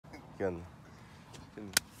can...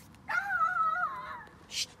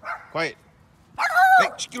 Shh, quiet. Hey,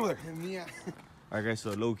 get over there. Alright guys,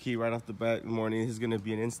 so low key right off the bat in the morning, this is gonna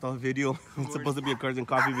be an install video. It's supposed to be a cars and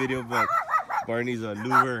coffee video, but Barney's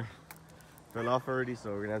louver fell off already,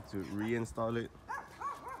 so we're gonna have to reinstall it.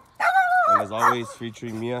 And as always, free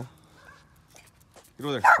treat Mia. Get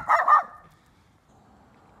over there.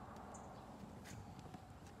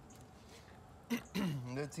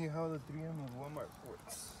 Let's see how the 3M of Walmart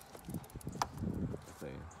works.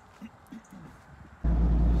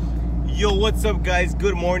 Yo, what's up guys?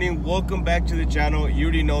 Good morning. Welcome back to the channel. You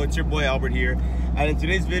already know it's your boy Albert here. And in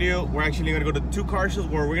today's video, we're actually gonna go to 2 car shows,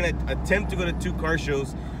 where we're gonna attempt to go to 2 car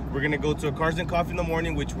shows. We're gonna go to a Cars and Coffee in the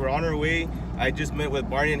morning, which we're on our way. I just met with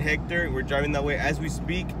Barney and Hector. We're driving that way as we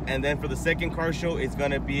speak. And then for the second car show, it's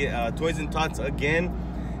gonna be Toys and Tots again.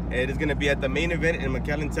 It is gonna be at the main event in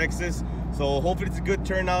McAllen, Texas. So hopefully it's a good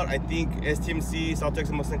turnout. I think STMC, South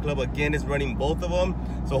Texas Mustang Club, again is running both of them.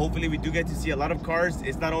 So hopefully we do get to see a lot of cars.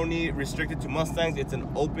 It's not only restricted to Mustangs, it's an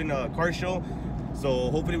open car show.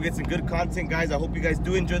 So hopefully we get some good content, guys. I hope you guys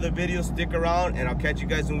do enjoy the video. Stick around and I'll catch you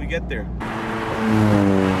guys when we get there.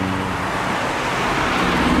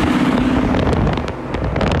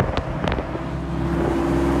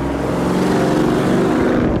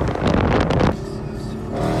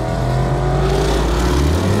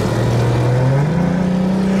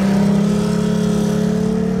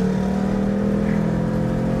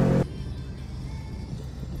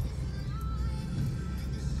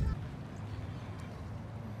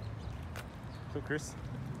 So Chris.